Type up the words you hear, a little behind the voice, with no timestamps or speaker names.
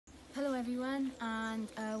everyone, and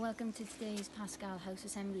welcome to today's Pascal House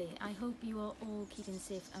Assembly. I hope you are all keeping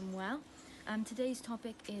safe and well. Today's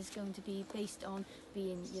topic is going to be based on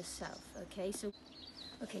being yourself. Okay, so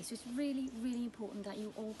it's really important that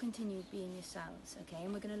you all continue being yourselves. Okay,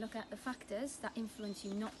 and we're going to look at the factors that influence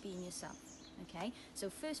you not being yourself. Okay, so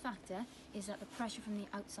first factor is that the pressure from the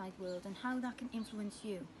outside world and how that can influence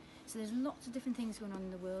you. So there's lots of different things going on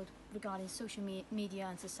in the world regarding social media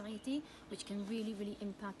and society, which can really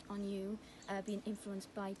impact on you being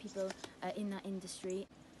influenced by people in that industry.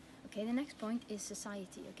 Okay, the next point is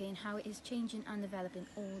society, okay, and how it is changing and developing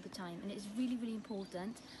all the time. And it's really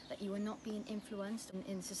important that you are not being influenced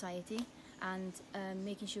in society and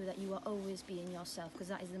making sure that you are always being yourself, because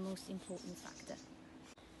that is the most important factor.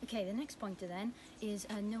 Okay, the next pointer then is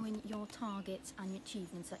knowing your targets and your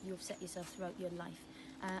achievements that you have set yourself throughout your life.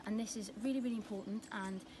 And this is really important,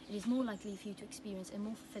 and it is more likely for you to experience a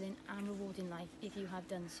more fulfilling and rewarding life if you have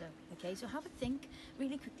done so. Okay, so have a think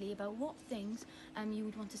really quickly about what things you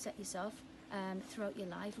would want to set yourself throughout your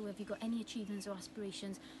life, or if you've got any achievements or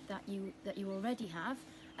aspirations that you already have,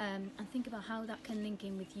 and think about how that can link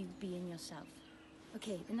in with you being yourself.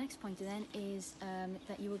 Okay, the next pointer then is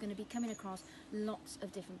that you are going to be coming across lots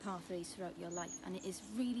of different pathways throughout your life, and it is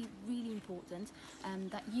really important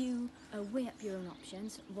that you weigh up your own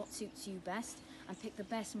options, what suits you best, and pick the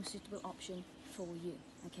best, most suitable option for you.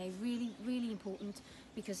 Okay, really important,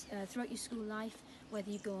 because throughout your school life, whether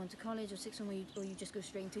you go on to college or sixth form or you just go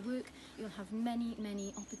straight into work, you'll have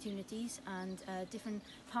many opportunities and different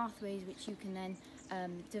pathways which you can then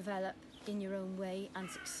develop in your own way and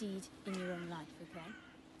succeed in your own life.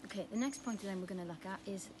 Okay, the next point then we're going to look at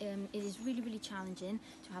is it is really challenging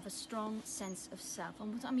to have a strong sense of self.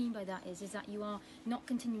 And what I mean by that is that you are not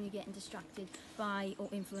continually getting distracted by or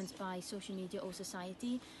influenced by social media or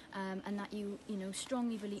society, and that you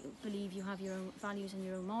strongly believe you have your own values and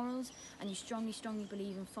your own morals, and you strongly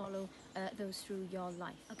believe and follow those through your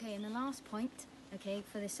life. Okay, and the last point, okay,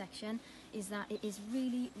 for this section is that it is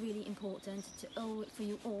really important for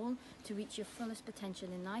you all to reach your fullest potential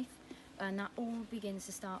in life, and that all begins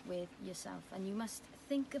to start with yourself. And you must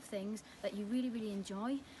think of things that you really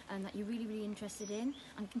enjoy and that you're really interested in,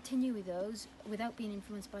 and continue with those without being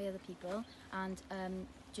influenced by other people, and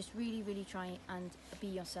just really try and be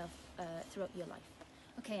yourself throughout your life.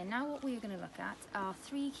 Okay, and now what we are going to look at are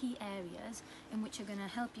 3 key areas in which are going to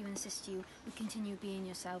help you and assist you with continue being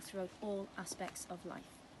yourself throughout all aspects of life.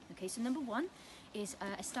 Okay, so number 1 is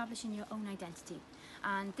establishing your own identity,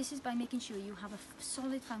 and this is by making sure you have a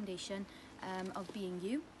solid foundation of being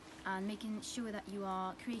you, and making sure that you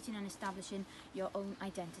are creating and establishing your own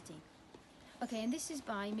identity. Okay, and this is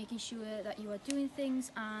by making sure that you are doing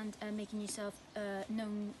things and making yourself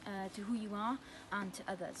known to who you are and to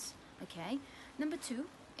others. Okay, number 2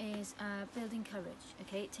 is building courage.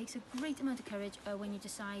 Okay, it takes a great amount of courage when you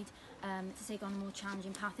decide to take on a more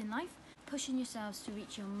challenging path in life, pushing yourselves to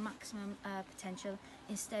reach your maximum potential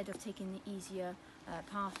instead of taking the easier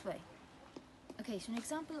pathway. Okay, so an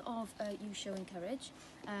example of you showing courage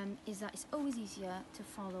is that it's always easier to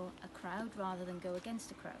follow a crowd rather than go against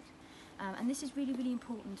a crowd. And this is really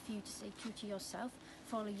important for you to stay true to yourself,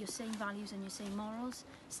 follow your same values and your same morals,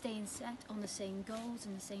 staying set on the same goals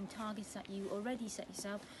and the same targets that you already set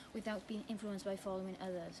yourself without being influenced by following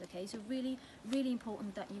others. Okay, so really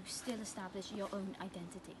important that you still establish your own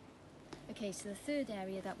identity. Okay, so the third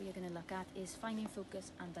area that we are going to look at is finding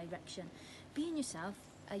focus and direction. Being yourself,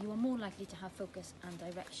 you are more likely to have focus and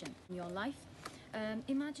direction in your life.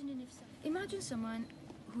 Imagine someone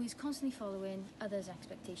who is constantly following others'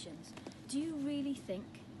 expectations. Do you really think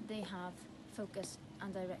they have focus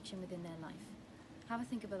and direction within their life? Have a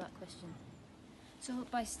think about that question. So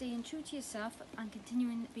by staying true to yourself and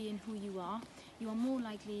continuing being who you are more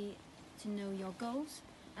likely to know your goals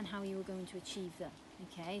and how you are going to achieve them.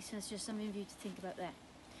 Okay, so that's just something for you to think about there.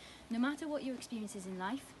 No matter what your experience is in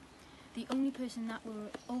life, the only person that will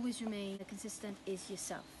always remain consistent is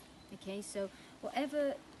yourself. Okay, so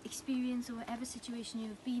whatever experience or whatever situation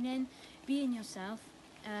you've been in, being yourself,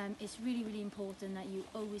 it's really important that you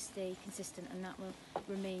always stay consistent, and that will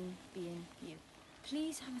remain being you.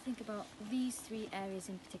 Please have a think about these 3 areas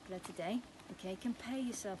in particular today. Okay, compare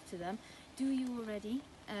yourself to them. Do you already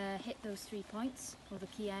hit those 3 points or the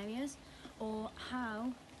key areas, or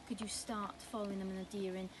how could you start following them and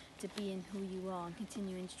adhering to being who you are and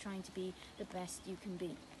continuing to trying to be the best you can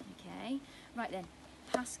be? Okay, right then,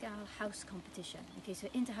 Pascal House competition. Okay, so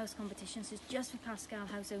inter-house competitions is just for Pascal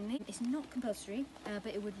House only. It's not compulsory,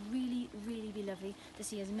 but it would really be lovely to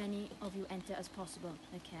see as many of you enter as possible.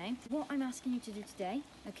 Okay, what I'm asking you to do today,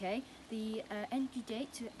 okay, the entry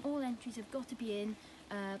date, all entries have got to be in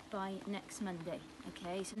by next Monday.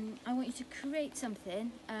 Okay, so I want you to create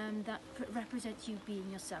something that represents you being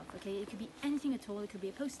yourself. Okay, it could be anything at all. It could be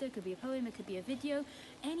a poster, it could be a poem, it could be a video,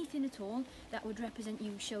 anything at all that would represent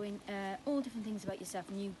you showing all different things about yourself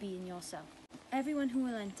and you being yourself. Everyone who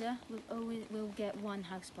will enter will get 1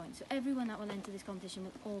 house point. So everyone that will enter this competition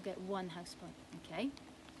will all get 1 house point. Okay.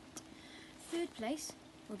 Third place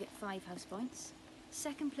will get 5 house points.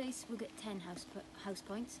 Second place will get 10 house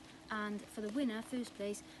points, and for the winner, first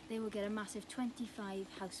place, they will get a massive 25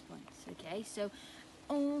 house points. Okay, so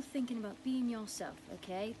all thinking about being yourself.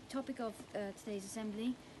 Okay, topic of today's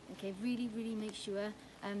assembly. Okay, really make sure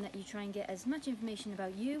that you try and get as much information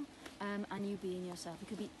about you and you being yourself. It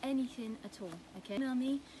could be anything at all. Okay, email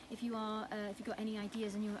me if you've got any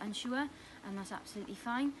ideas and you're unsure, and that's absolutely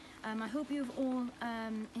fine. I hope you've all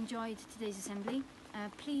enjoyed today's assembly.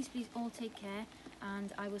 Please all take care,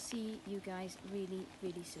 and I will see you guys really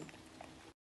soon.